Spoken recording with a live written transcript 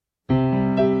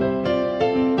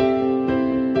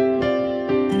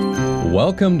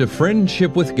Welcome to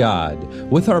Friendship with God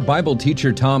with our Bible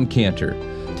teacher Tom Cantor.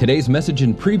 Today's message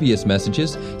and previous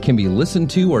messages can be listened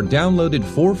to or downloaded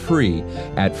for free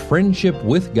at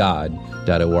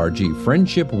friendshipwithgod.org,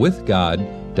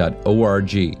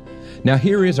 friendshipwithgod.org. Now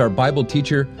here is our Bible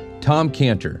teacher, Tom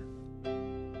Cantor.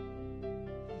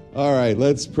 All right,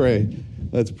 let's pray.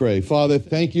 Let's pray. Father,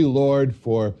 thank you, Lord,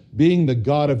 for being the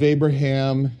God of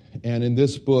Abraham, and in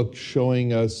this book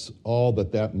showing us all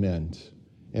that meant.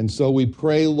 And so we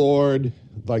pray, Lord,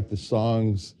 like the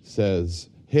song says,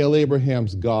 Hail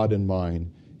Abraham's God and mine,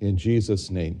 in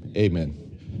Jesus' name, amen.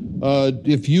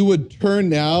 If you would turn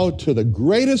now to the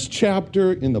greatest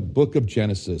chapter in the book of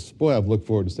Genesis. Boy, I've looked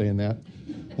forward to saying that.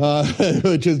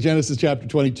 Which is Genesis chapter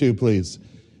 22, please.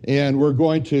 And we're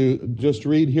going to just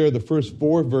read here the first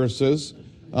 4 verses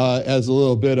as a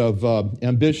little bit of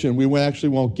ambition. We actually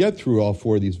won't get through all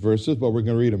 4 of these verses, but we're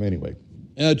going to read them anyway.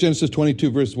 Genesis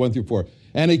 22, verses 1 through 4.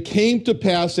 And it came to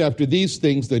pass after these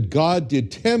things that God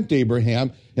did tempt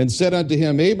Abraham and said unto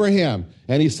him, Abraham.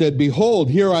 And he said, Behold,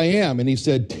 here I am. And he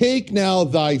said, Take now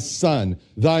thy son,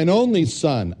 thine only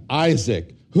son,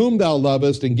 Isaac, whom thou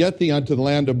lovest, and get thee unto the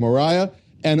land of Moriah,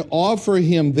 and offer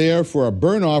him there for a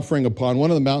burnt offering upon one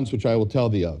of the mountains which I will tell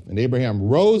thee of. And Abraham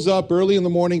rose up early in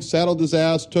the morning, saddled his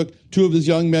ass, took 2 of his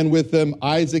young men with him,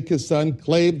 Isaac his son,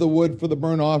 clave the wood for the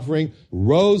burnt offering,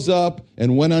 rose up,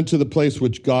 and went unto the place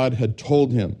which God had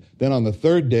told him. Then on the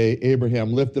 3rd day,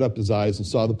 Abraham lifted up his eyes and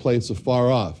saw the place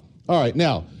afar off. All right,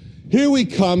 now, here we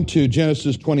come to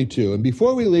Genesis 22. And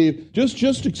before we leave, just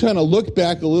to kind of look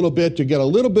back a little bit to get a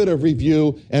little bit of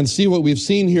review and see what we've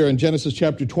seen here in Genesis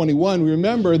chapter 21,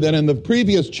 remember that in the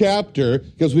previous chapter,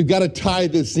 because we've got to tie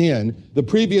this in, the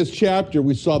previous chapter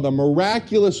we saw the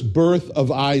miraculous birth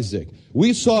of Isaac.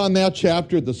 We saw in that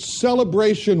chapter the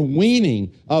celebration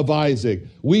weaning of Isaac.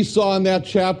 We saw in that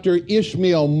chapter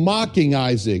Ishmael mocking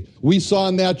Isaac. We saw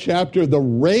in that chapter the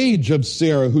rage of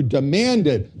Sarah, who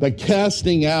demanded the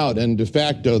casting out and de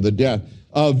facto the death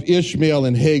of Ishmael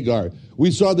and Hagar.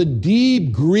 We saw the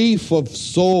deep grief of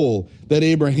soul that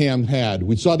Abraham had.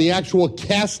 We saw the actual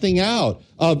casting out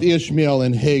of Ishmael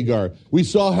and Hagar. We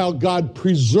saw how God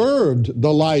preserved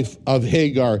the life of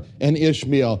Hagar and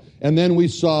Ishmael. And then we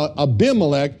saw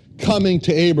Abimelech coming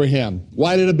to Abraham.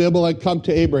 Why did Abimelech come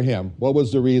to Abraham? What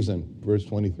was the reason? Verse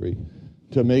 23.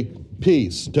 To make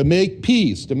peace. To make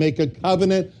peace. To make a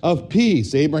covenant of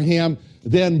peace. Abraham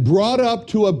then brought up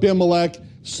to Abimelech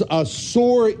a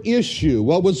sore issue.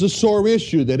 What was the sore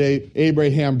issue that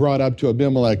Abraham brought up to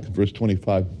Abimelech? Verse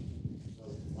 25.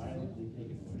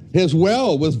 His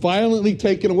well was violently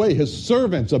taken away. His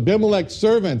servants, Abimelech's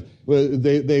servants,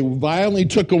 they violently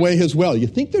took away his well. You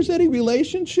think there's any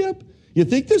relationship? You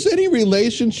think there's any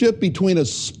relationship between a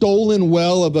stolen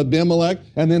well of Abimelech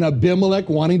and then Abimelech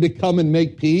wanting to come and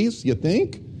make peace? You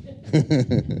think?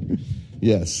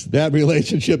 Yes, that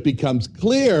relationship becomes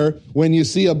clear when you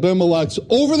see Abimelech's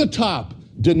over-the-top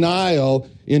denial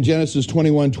in Genesis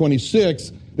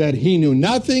 21:26 that he knew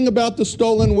nothing about the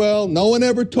stolen well. No one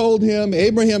ever told him.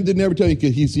 Abraham didn't ever tell him.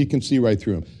 You can see right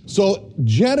through him. So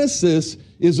Genesis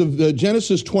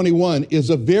 21 is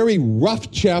a very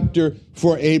rough chapter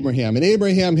for Abraham. And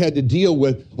Abraham had to deal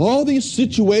with all these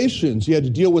situations. He had to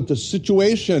deal with the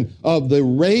situation of the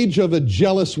rage of a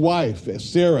jealous wife,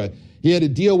 Sarah. He had to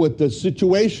deal with the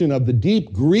situation of the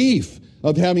deep grief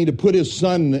of having to put his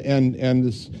son and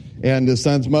his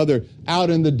son's mother out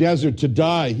in the desert to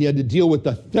die. He had to deal with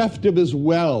the theft of his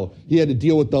well. He had to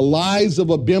deal with the lies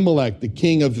of Abimelech, the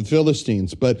king of the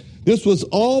Philistines. But this was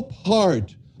all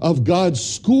part of God's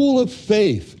school of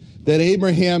faith that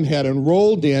Abraham had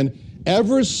enrolled in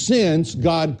ever since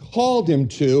God called him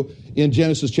to in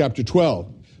Genesis chapter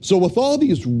 12. So with all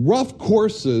these rough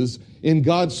courses in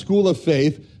God's school of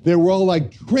faith, they were all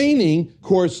like training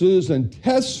courses and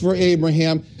tests for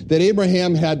Abraham that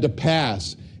Abraham had to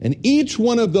pass. And each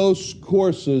one of those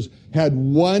courses had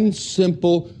one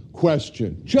simple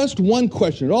question. Just one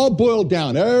question. It all boiled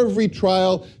down. Every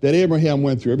trial that Abraham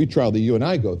went through, every trial that you and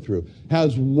I go through,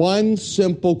 has one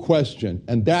simple question.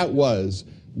 And that was,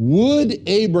 would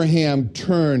Abraham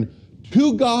turn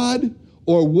to God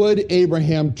or would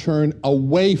Abraham turn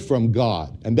away from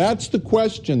God? And that's the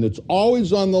question that's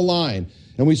always on the line.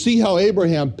 And we see how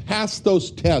Abraham passed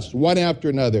those tests one after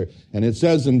another. And it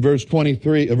says in verse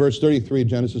 33,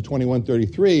 Genesis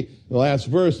 21:33, the last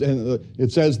verse, and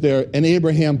it says there, and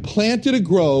Abraham planted a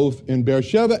grove in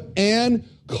Beersheba and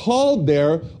called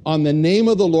there on the name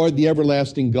of the Lord, the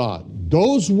everlasting God.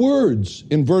 Those words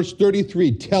in verse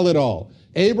 33 tell it all.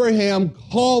 Abraham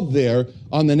called there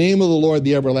on the name of the Lord,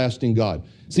 the everlasting God.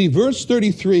 See, verse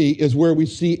 33 is where we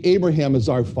see Abraham as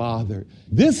our father.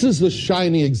 This is the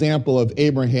shining example of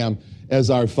Abraham as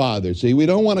our father. See, we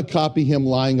don't want to copy him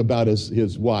lying about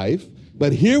his wife,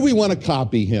 but here we want to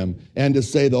copy him and to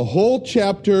say the whole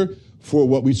chapter for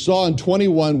what we saw in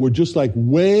 21 were just like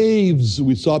waves,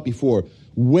 we saw it before,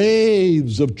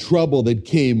 waves of trouble that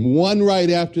came one right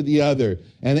after the other.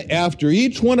 And after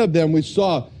each one of them, we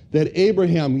saw that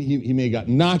Abraham, he may have got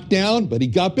knocked down, but he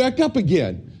got back up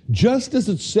again. Just as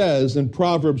it says in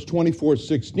Proverbs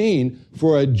 24:16,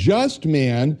 for a just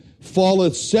man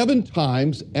falleth 7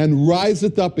 times and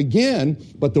riseth up again,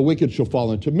 but the wicked shall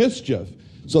fall into mischief.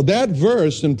 So that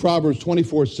verse in Proverbs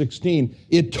 24:16,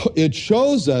 it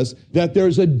shows us that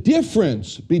there's a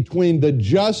difference between the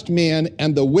just man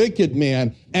and the wicked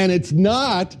man, and it's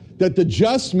not that the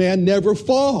just man never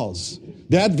falls.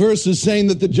 That verse is saying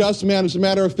that the just man, as a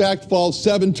matter of fact, falls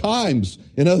 7 times.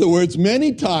 In other words,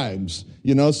 many times.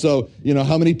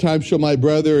 How many times shall my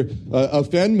brother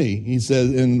offend me? He says,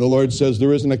 and the Lord says,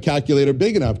 there isn't a calculator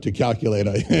big enough to calculate.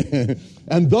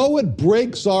 And though it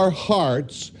breaks our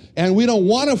hearts, and we don't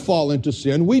want to fall into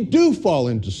sin, we do fall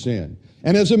into sin.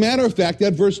 And as a matter of fact,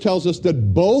 that verse tells us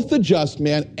that both the just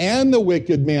man and the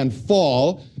wicked man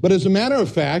fall. But as a matter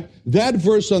of fact, that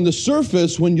verse on the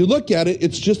surface, when you look at it,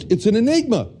 it's an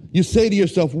enigma. You say to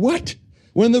yourself, what?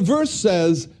 When the verse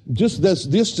says,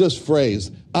 this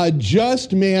phrase, a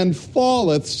just man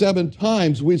falleth 7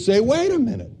 times, we say, wait a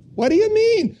minute, what do you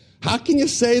mean? How can you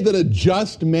say that a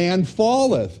just man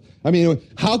falleth? I mean,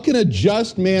 how can a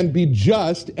just man be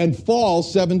just and fall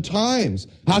 7 times?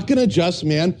 How can a just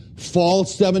man fall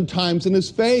 7 times in his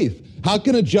faith? How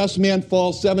can a just man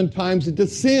fall 7 times into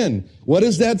sin? What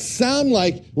does that sound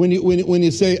like when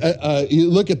you say, you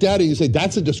look at that and you say,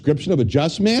 that's a description of a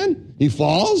just man? He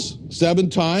falls 7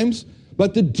 times?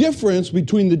 But the difference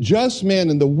between the just man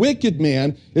and the wicked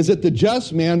man is that the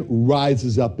just man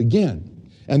rises up again.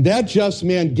 And that just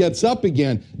man gets up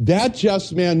again. That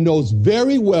just man knows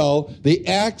very well the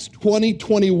Acts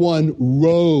 20:21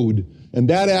 road. And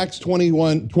that Acts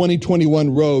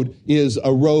 20:21 road is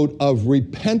a road of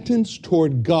repentance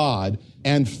toward God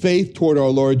and faith toward our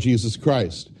Lord Jesus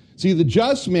Christ. See, the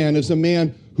just man is a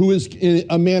man who is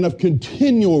a man of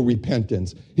continual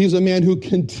repentance. He's a man who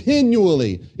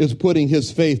continually is putting his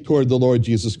faith toward the Lord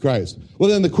Jesus Christ. Well,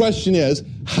 then the question is,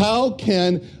 how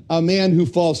can a man who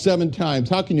falls 7 times,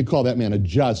 how can you call that man a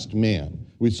just man?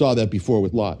 We saw that before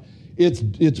with Lot. It's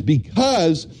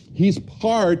because he's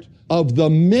part of the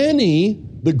many,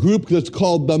 the group that's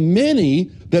called the many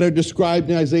that are described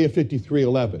in Isaiah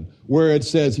 53:11, where it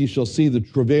says, he shall see the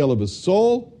travail of his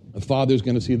soul. The Father's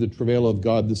going to see the travail of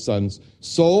God the Son's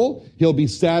soul. He'll be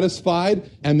satisfied.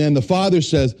 And then the Father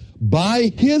says,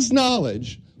 by his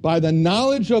knowledge, by the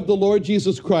knowledge of the Lord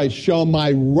Jesus Christ, shall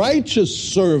my righteous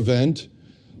servant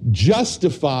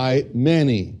justify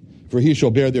many, for he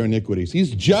shall bear their iniquities.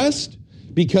 He's just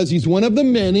because he's one of the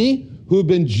many who have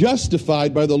been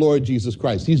justified by the Lord Jesus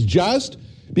Christ. He's just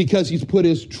because he's put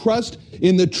his trust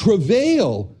in the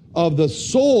travail of the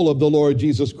soul of the Lord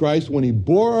Jesus Christ when he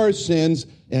bore our sins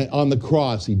on the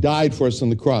cross. He died for us on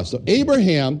the cross. So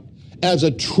Abraham, as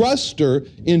a truster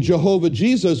in Jehovah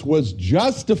Jesus, was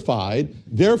justified.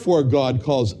 Therefore, God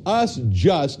calls us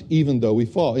just even though we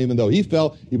fall. Even though he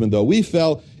fell, even though we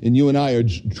fell, and you and I are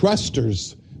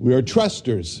trusters. We are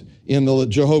trusters in the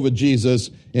Jehovah Jesus,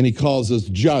 and he calls us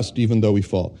just even though we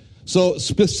fall. So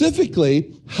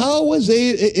specifically, how was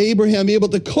Abraham able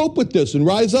to cope with this and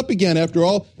rise up again after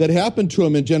all that happened to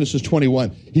him in Genesis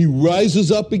 21? He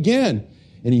rises up again,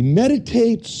 and he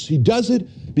meditates. He does it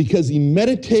because he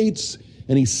meditates,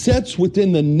 and he sets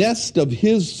within the nest of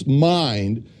his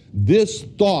mind this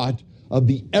thought of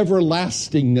the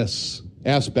everlastingness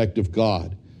aspect of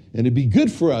God. And it'd be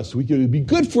good for us. It'd be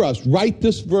good for us. Write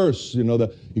this verse.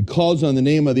 He calls on the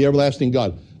name of the everlasting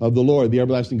God, of the Lord, the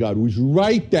everlasting God. We should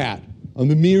write that on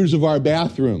the mirrors of our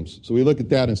bathrooms. So we look at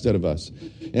that instead of us.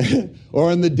 Or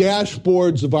on the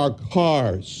dashboards of our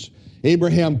cars.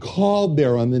 Abraham called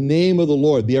there on the name of the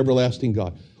Lord, the everlasting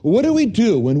God. What do we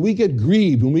do when we get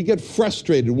grieved, when we get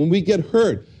frustrated, when we get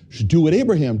hurt? We should do what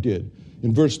Abraham did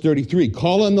in verse 33.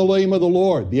 Call on the name of the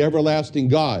Lord, the everlasting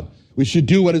God. We should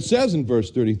do what it says in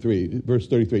verse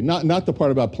 33. Not the part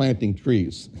about planting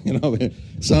trees.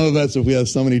 Some of us, if we have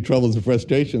so many troubles and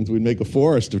frustrations, we'd make a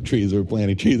forest of trees or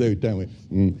planting trees every time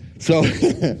we.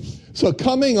 So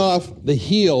coming off the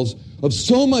heels of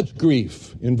so much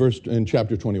grief in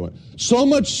chapter 21, so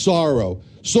much sorrow,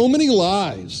 so many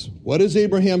lies, what does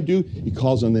Abraham do? He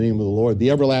calls on the name of the Lord,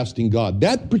 the everlasting God.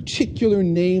 That particular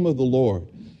name of the Lord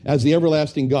as the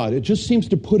everlasting God, it just seems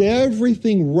to put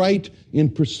everything right in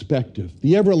perspective.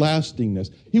 The everlastingness.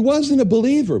 He wasn't a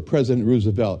believer, President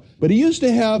Roosevelt, but he used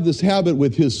to have this habit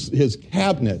with his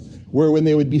cabinet where when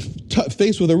they would be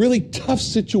faced with a really tough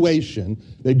situation,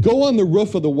 they'd go on the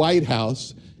roof of the White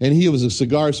House, and he was a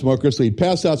cigar smoker, so he'd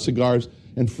pass out cigars,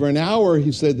 and for an hour,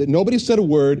 he said that nobody said a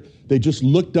word. They just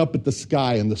looked up at the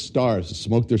sky and the stars,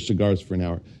 smoked their cigars for an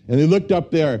hour. And they looked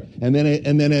up there, and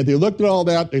then as they looked at all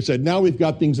that, they said, now we've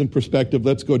got things in perspective,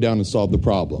 let's go down and solve the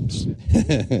problems.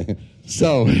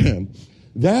 So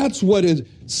that's what is,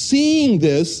 seeing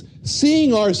this,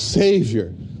 seeing our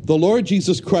Savior, the Lord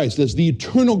Jesus Christ, as the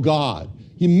eternal God,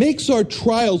 he makes our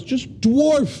trials just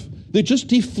dwarf, they just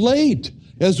deflate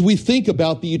as we think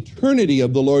about the eternity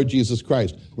of the Lord Jesus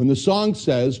Christ. When the song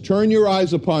says, turn your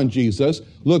eyes upon Jesus,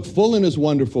 look full in his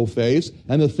wonderful face,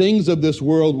 and the things of this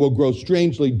world will grow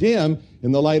strangely dim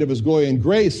in the light of his glory and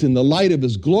grace, in the light of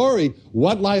his glory.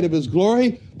 What light of his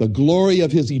glory? The glory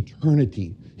of his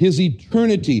eternity. His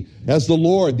eternity as the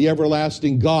Lord, the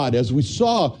everlasting God, as we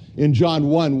saw in John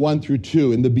 1 through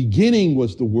 2. In the beginning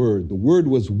was the Word. The Word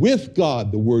was with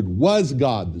God. The Word was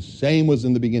God. The same was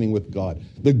in the beginning with God.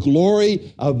 The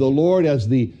glory of the Lord as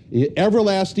the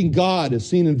everlasting God is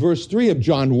seen in verse 3 of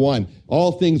John 1.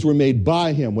 All things were made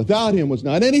by him. Without him was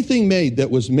not anything made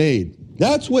that was made.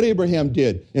 That's what Abraham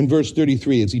did in verse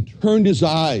 33 as he turned his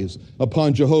eyes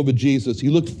upon Jehovah Jesus. He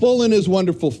looked full in his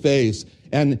wonderful face.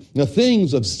 And the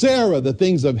things of Sarah, the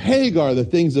things of Hagar, the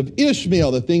things of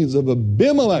Ishmael, the things of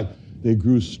Abimelech, they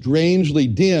grew strangely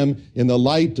dim in the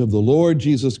light of the Lord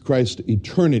Jesus Christ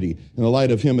eternity, in the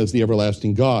light of him as the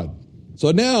everlasting God.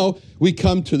 So now we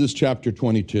come to this chapter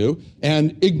 22,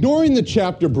 and ignoring the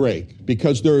chapter break,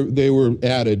 because they were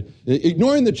added,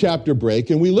 ignoring the chapter break,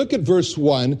 and we look at verse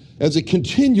 1 as a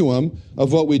continuum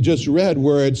of what we just read,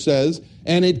 where it says,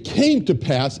 and it came to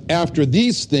pass after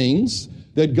these things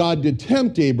that God did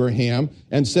tempt Abraham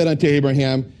and said unto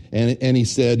Abraham, and he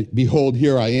said, behold,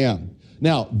 here I am.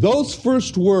 Now, those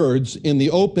first words in the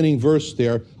opening verse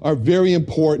there are very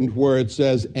important, where it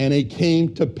says, and it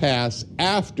came to pass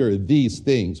after these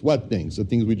things. What things? The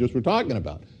things we just were talking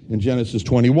about in Genesis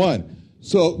 21.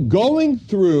 So going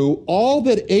through all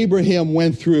that Abraham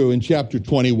went through in chapter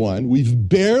 21, we've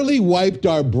barely wiped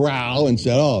our brow and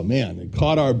said, oh man, it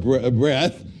caught our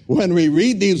breath. When we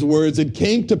read these words, it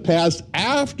came to pass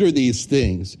after these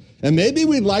things. And maybe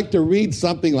we'd like to read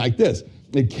something like this.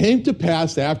 It came to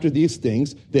pass after these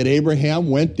things that Abraham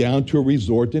went down to a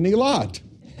resort in Elat.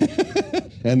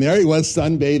 And there he was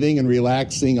sunbathing and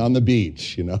relaxing on the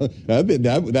beach. You know,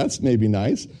 that's maybe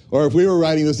nice. Or if we were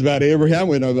writing this about Abraham,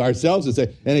 we know ourselves would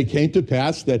say, and it came to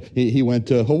pass that he went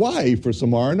to Hawaii for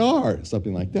some R&R,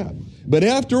 something like that. But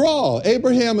after all,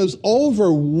 Abraham is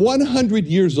over 100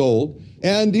 years old.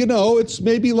 And, you know, it's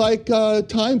maybe like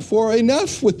time for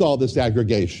enough with all this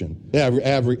aggravation.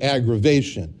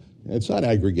 It's not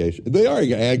aggregation. They are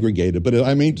aggregated, but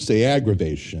I mean to say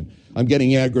aggravation. I'm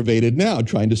getting aggravated now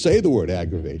trying to say the word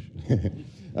aggravation.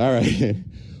 All right.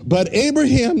 But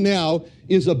Abraham now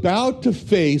is about to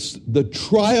face the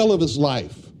trial of his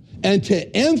life. And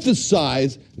to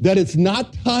emphasize that it's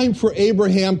not time for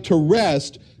Abraham to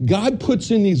rest, God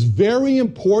puts in these very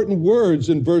important words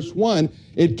in verse 1.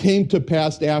 It came to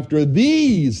pass after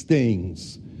these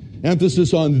things.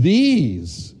 Emphasis on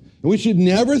these. And we should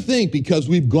never think because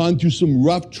we've gone through some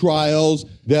rough trials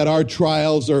that our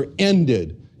trials are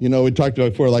ended. You know, we talked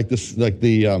about before, like this, like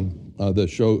the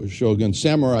Shogun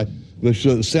Samurai.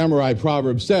 The Samurai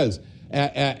proverb says,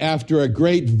 after a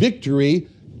great victory,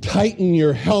 tighten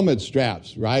your helmet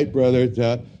straps, right, brother?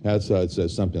 That's how it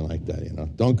says, something like that, you know.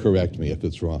 Don't correct me if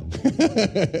it's wrong.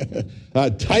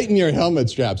 Tighten your helmet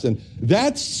straps. And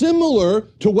that's similar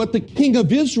to what the king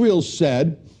of Israel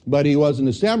said, but he wasn't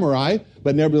a samurai.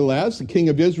 But nevertheless, the king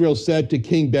of Israel said to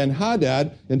King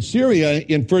Ben-Hadad in Syria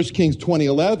in 1 Kings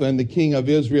 20:11, the king of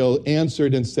Israel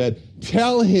answered and said,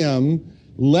 tell him,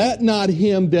 let not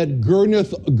him that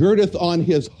girdeth on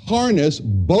his harness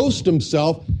boast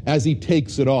himself as he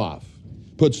takes it off,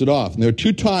 puts it off. And there are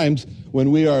two times when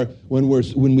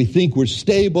we think we're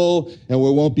stable and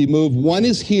we won't be moved. One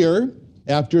is here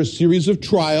after a series of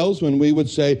trials when we would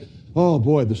say, oh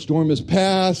boy, the storm has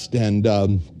passed and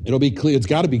it'll be clear. It's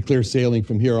got to be clear sailing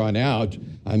from here on out.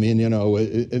 I mean, you know,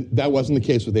 that wasn't the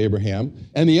case with Abraham.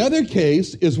 And the other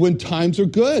case is when times are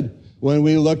good. When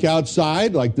we look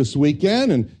outside, like this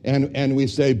weekend, and we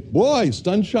say, boy,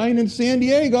 sunshine in San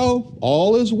Diego,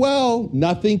 all is well,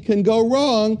 nothing can go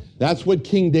wrong. That's what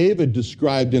King David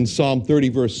described in Psalm 30,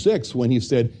 verse 6, when he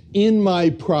said, in my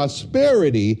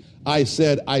prosperity, I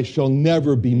said, I shall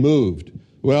never be moved.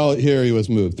 Well, here he was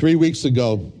moved. 3 weeks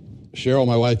ago, Cheryl,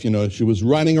 my wife, you know, she was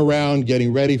running around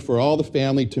getting ready for all the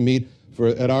family to meet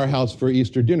at our house for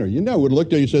Easter dinner. You know, we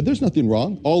looked at you and said, there's nothing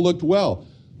wrong. All looked well.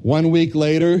 1 week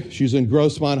later, she's in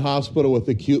Grossmont Hospital with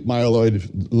acute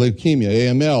myeloid leukemia,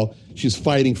 AML. She's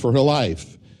fighting for her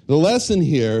life. The lesson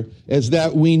here is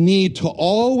that we need to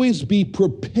always be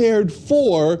prepared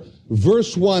for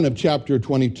verse 1 of chapter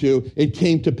 22. It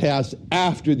came to pass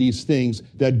after these things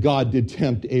that God did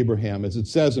tempt Abraham. As it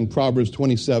says in Proverbs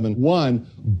 27:1,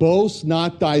 boast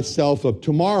not thyself of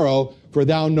tomorrow, for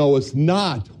thou knowest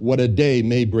not what a day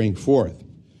may bring forth.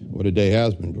 What a day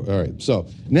has been. All right, so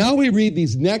now we read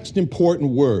these next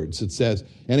important words. It says,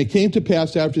 and it came to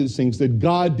pass after these things that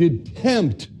God did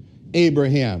tempt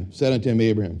Abraham, said unto him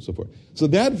Abraham, and so forth. So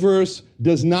that verse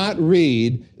doesn't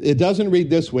read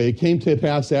this way. It came to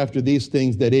pass after these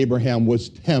things that Abraham was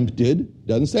tempted.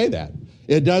 Doesn't say that.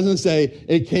 It doesn't say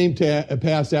it came to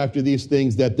pass after these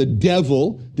things that the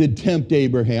devil did tempt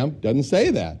Abraham. Doesn't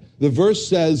say that. The verse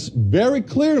says very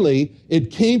clearly, it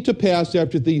came to pass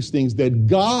after these things that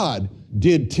God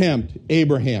did tempt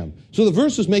Abraham. So the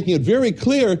verse is making it very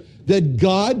clear that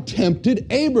God tempted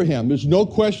Abraham. There's no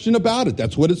question about it.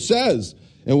 That's what it says.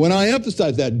 And when I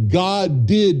emphasize that, God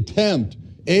did tempt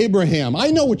Abraham.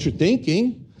 I know what you're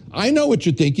thinking.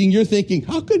 You're thinking,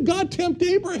 how could God tempt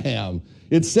Abraham?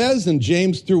 It says in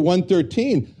James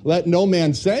 1:13, let no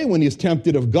man say when he's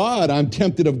tempted of God, I'm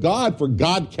tempted of God, for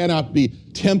God cannot be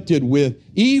tempted with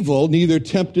evil, neither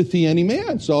tempteth he any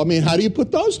man. So, how do you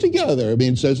put those together?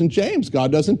 It says in James,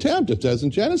 God doesn't tempt. It says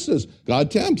in Genesis,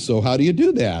 God tempts. So how do you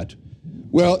do that?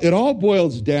 Well, it all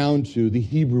boils down to the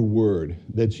Hebrew word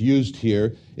that's used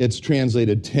here. It's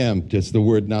translated tempt. It's the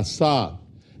word nasa.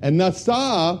 And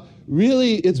nasa,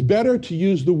 really, it's better to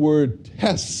use the word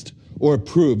test or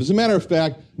prove. As a matter of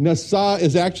fact, nasa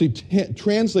is actually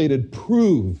translated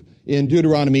prove in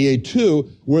Deuteronomy 8:2,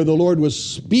 where the Lord was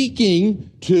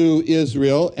speaking to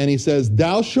Israel, and he says,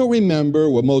 thou shalt remember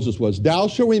what Moses was. Thou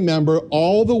shalt remember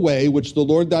all the way which the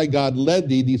Lord thy God led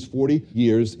thee these 40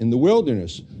 years in the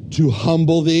wilderness, to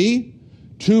humble thee,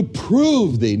 to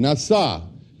prove thee, nasa,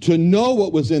 to know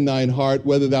what was in thine heart,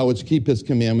 whether thou wouldst keep his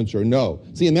commandments or no.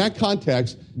 See, in that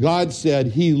context, God said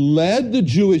he led the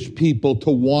Jewish people to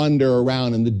wander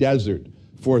around in the desert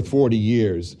for 40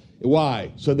 years.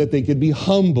 Why? So that they could be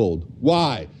humbled.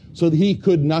 Why? So that he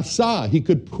could nasa, he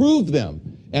could prove them,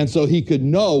 and so he could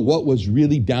know what was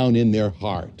really down in their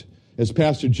heart. As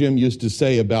Pastor Jim used to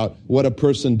say about what a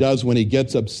person does when he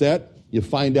gets upset, you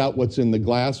find out what's in the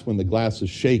glass when the glass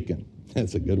is shaken.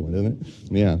 That's a good one, isn't it?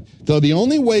 Yeah. So the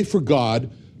only way for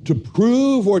God to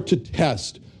prove or to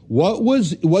test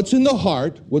what's in the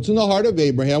heart of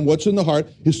Abraham, what's in the heart,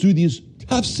 is through these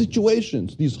tough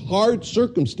situations, these hard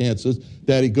circumstances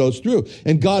that he goes through.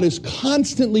 And God is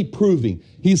constantly proving.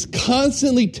 He's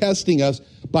constantly testing us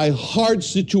by hard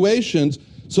situations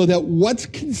so that what's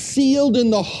concealed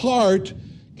in the heart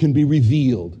can be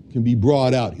revealed, can be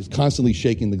brought out. He's constantly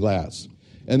shaking the glass.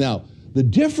 And now, the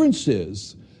difference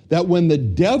is that when the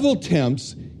devil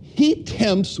tempts, he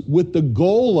tempts with the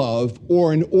goal of,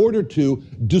 or in order to,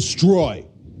 destroy.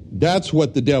 That's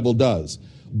what the devil does.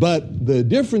 But the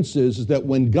difference is that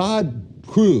when God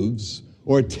proves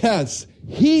or tests,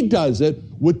 he does it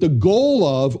with the goal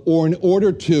of, or in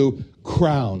order to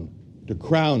crown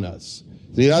us.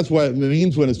 See, that's what it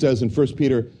means when it says in 1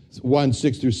 Peter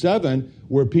 1:6-7,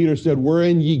 where Peter said,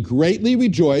 wherein ye greatly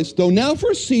rejoice, though now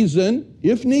for a season,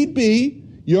 if need be,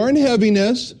 you're in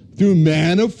heaviness, through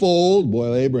manifold,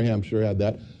 boy, Abraham sure had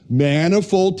that,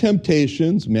 manifold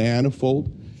temptations,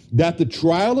 that the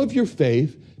trial of your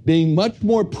faith, being much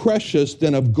more precious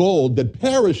than of gold that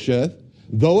perisheth,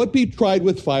 though it be tried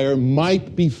with fire,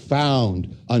 might be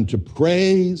found unto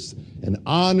praise and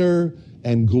honor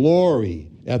and glory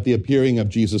at the appearing of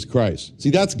Jesus Christ.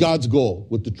 See, that's God's goal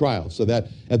with the trial, so that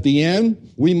at the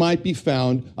end, we might be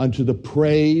found unto the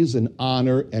praise and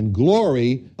honor and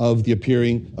glory of the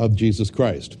appearing of Jesus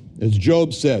Christ. As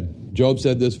Job said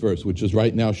this verse, which is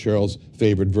right now Cheryl's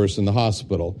favorite verse in the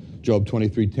hospital, Job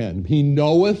 23:10. He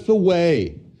knoweth the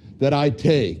way that I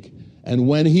take, and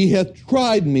when he hath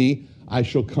tried me, I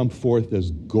shall come forth as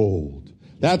gold.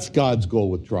 That's God's goal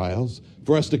with trials,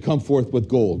 for us to come forth with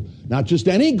gold. Not just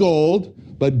any gold,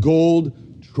 but gold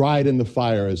tried in the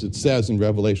fire, as it says in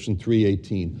Revelation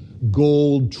 3:18.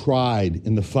 Gold tried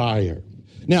in the fire.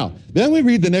 Now, then we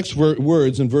read the next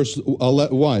words in verse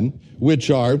 1,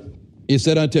 which are, he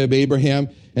said unto Abraham,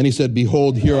 and he said,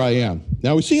 behold, here I am.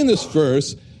 Now we see in this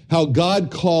verse how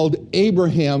God called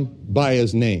Abraham by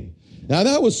his name. Now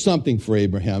that was something for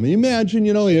Abraham. Imagine,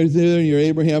 you're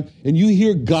Abraham, and you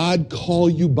hear God call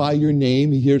you by your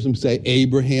name. He hears him say,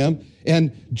 Abraham.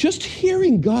 And just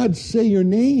hearing God say your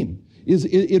name,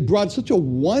 it brought such a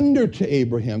wonder to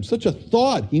Abraham, such a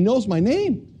thought. He knows my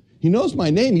name. He knows my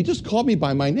name. He just called me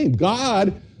by my name.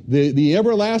 God, the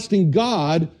everlasting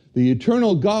God, the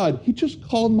eternal God, he just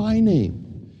called my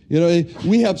name.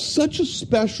 We have such a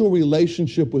special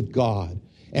relationship with God,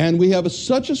 and we have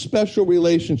such a special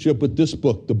relationship with this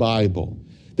book, the Bible,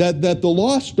 that the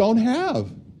lost don't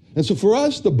have. And so for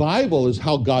us, the Bible is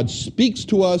how God speaks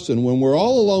to us, and when we're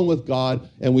all alone with God,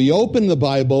 and we open the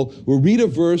Bible, we read a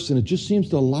verse, and it just seems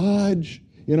to lodge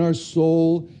in our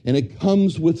soul, and it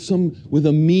comes with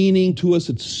a meaning to us.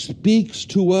 It speaks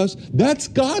to us. That's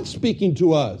God speaking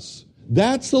to us.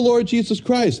 That's the Lord Jesus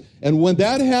Christ. And when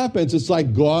that happens, it's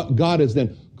like God is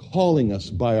then calling us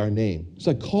by our name. It's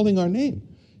like calling our name.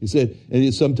 He said,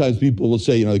 and sometimes people will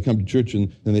say, they come to church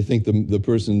and they think the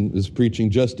person is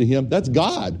preaching just to him. That's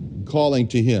God calling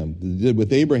to him. He did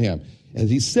with Abraham. As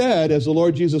he said, as the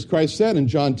Lord Jesus Christ said in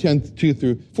John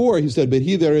 10:2-4, he said, but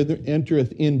he that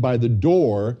entereth in by the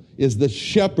door is the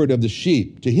shepherd of the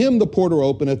sheep. To him the porter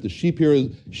openeth, the sheep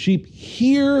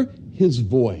hear his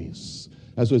voice.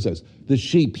 That's what it says. The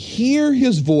sheep hear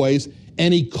his voice,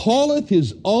 and he calleth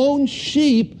his own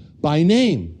sheep by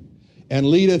name, and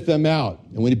leadeth them out.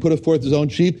 And when he putteth forth his own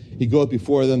sheep, he goeth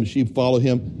before them, the sheep follow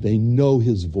him. They know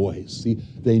his voice. See,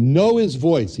 they know his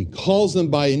voice. He calls them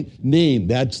by name.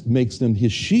 That makes them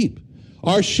his sheep.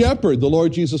 Our shepherd, the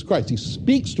Lord Jesus Christ, he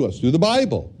speaks to us through the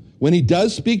Bible. When he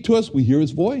does speak to us, we hear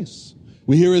his voice.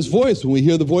 We hear his voice when we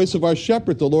hear the voice of our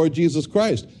shepherd, the Lord Jesus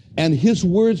Christ. And his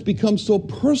words become so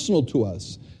personal to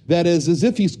us. That is as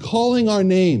if he's calling our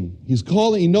name. He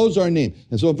knows our name.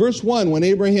 And so in verse 1, when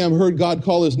Abraham heard God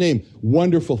call his name,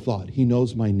 wonderful thought, he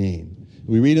knows my name.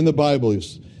 We read in the Bible,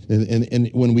 and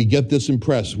when we get this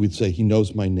impressed, we'd say, he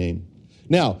knows my name.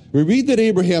 Now, we read that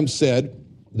Abraham said,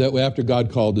 that after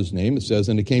God called his name, it says,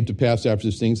 and it came to pass after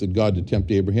these things that God did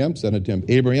tempt Abraham, sent unto him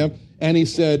Abraham, and he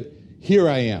said, here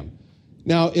I am.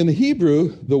 Now, in the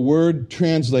Hebrew, the word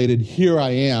translated, here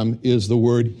I am, is the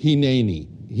word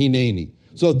hineni.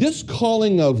 So this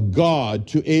calling of God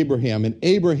to Abraham and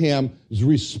Abraham's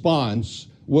response,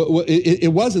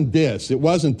 it wasn't this. It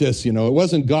wasn't this, It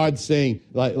wasn't God saying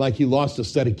like he lost a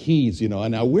set of keys,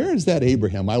 And now where is that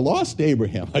Abraham? I lost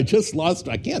Abraham. I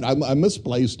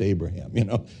misplaced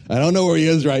Abraham, I don't know where he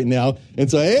is right now.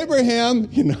 And so Abraham,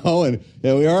 and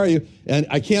where are you? And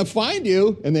I can't find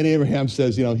you. And then Abraham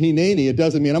says, hineni, it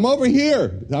doesn't mean I'm over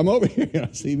here.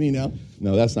 See me now?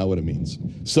 No, that's not what it means.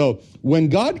 So when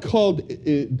God called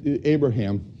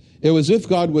Abraham, it was as if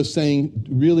God was saying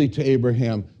really to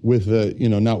Abraham with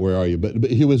not where are you, but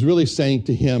he was really saying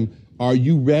to him, are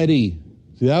you ready?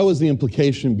 See, that was the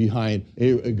implication behind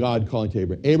God calling to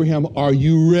Abraham. Abraham, are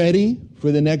you ready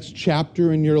for the next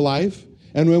chapter in your life?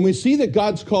 And when we see that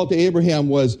God's call to Abraham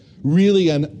was really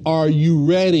an are you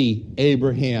ready,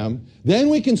 Abraham, then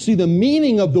we can see the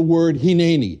meaning of the word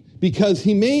hineni. Because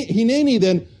hineni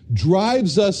then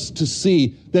drives us to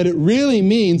see that it really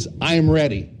means I am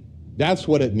ready. That's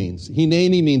what it means.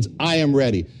 Hineni means I am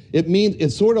ready.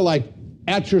 It's sort of like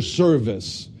at your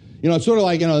service. It's sort of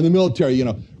like, in the military,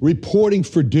 reporting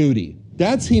for duty.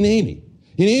 That's hineni.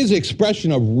 Hineni is an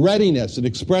expression of readiness, an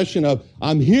expression of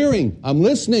I'm hearing, I'm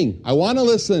listening, I want to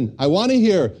listen, I want to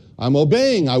hear, I'm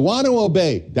obeying, I want to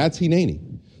obey. That's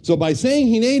hineni. So by saying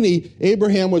hineni,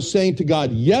 Abraham was saying to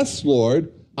God, yes,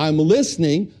 Lord, I'm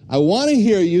listening. I want to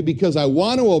hear you because I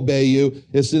want to obey you.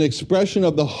 It's an expression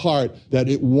of the heart that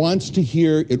it wants to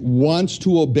hear, it wants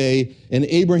to obey. And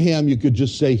Abraham, you could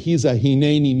just say, he's a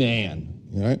hineni man.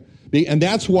 All right? And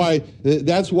that's why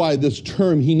this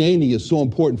term hineni is so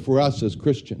important for us as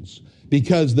Christians.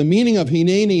 Because the meaning of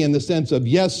hineni in the sense of,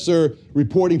 yes, sir,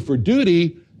 reporting for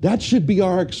duty, that should be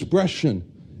our expression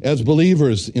as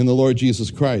believers in the Lord Jesus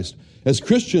Christ. As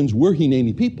Christians, we're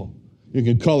hineni people. You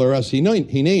can color us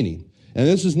hineni. And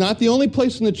this is not the only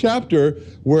place in the chapter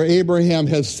where Abraham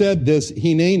has said this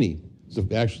hineni. So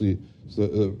actually,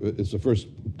 it's the first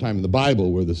time in the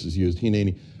Bible where this is used,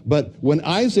 hineni. But when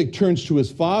Isaac turns to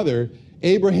his father,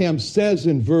 Abraham says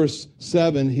in verse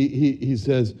 7, he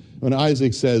says, when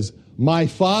Isaac says, my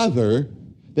father,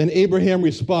 then Abraham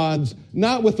responds,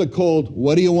 not with a cold,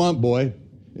 what do you want, boy?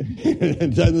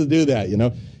 It doesn't do that,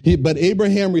 But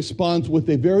Abraham responds with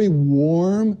a very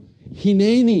warm,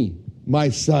 hineni, my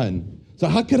son. So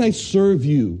how can I serve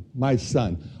you, my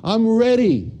son? I'm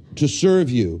ready to serve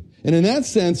you. And in that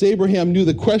sense, Abraham knew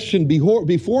the question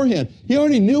beforehand. He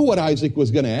already knew what Isaac was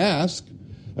going to ask.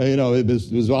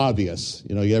 It was obvious.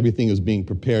 Everything was being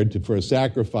prepared for a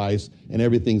sacrifice, and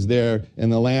everything's there,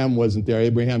 and the lamb wasn't there.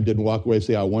 Abraham didn't walk away and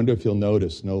say, I wonder if he'll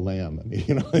notice no lamb.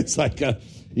 It's like,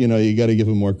 you got to give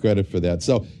him more credit for that.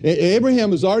 So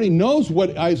Abraham already knows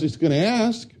what Isaac's going to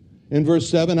ask. In verse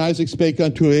 7, Isaac spake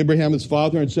unto Abraham his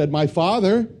father and said, my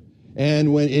father. And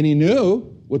he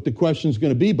knew what the question's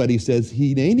going to be, but he says,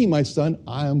 Hineni, my son,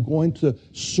 I am going to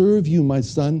serve you, my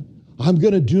son. I'm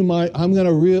going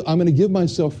to give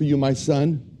myself for you, my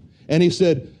son. And he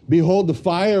said, behold the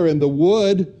fire and the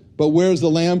wood, but where's the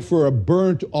lamb for a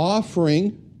burnt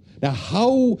offering? Now,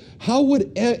 how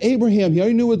would Abraham, he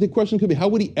already knew what the question could be, how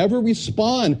would he ever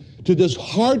respond to this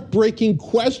heartbreaking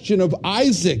question of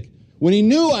Isaac when he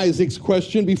knew Isaac's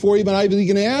question before even Isaac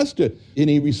even asked it? And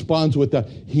he responds with the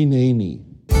Hineni.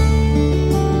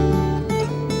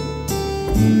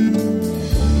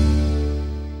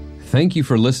 Thank you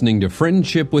for listening to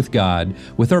Friendship with God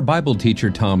with our Bible teacher,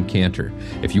 Tom Cantor.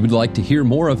 If you would like to hear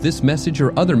more of this message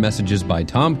or other messages by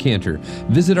Tom Cantor,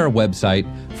 visit our website,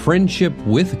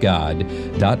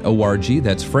 friendshipwithgod.org.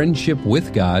 That's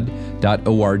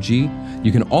friendshipwithgod.org.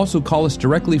 You can also call us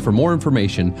directly for more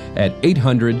information at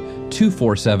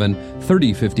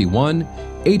 800-247-3051,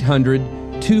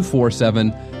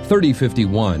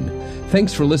 800-247-3051.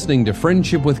 Thanks for listening to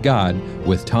Friendship with God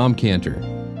with Tom Cantor.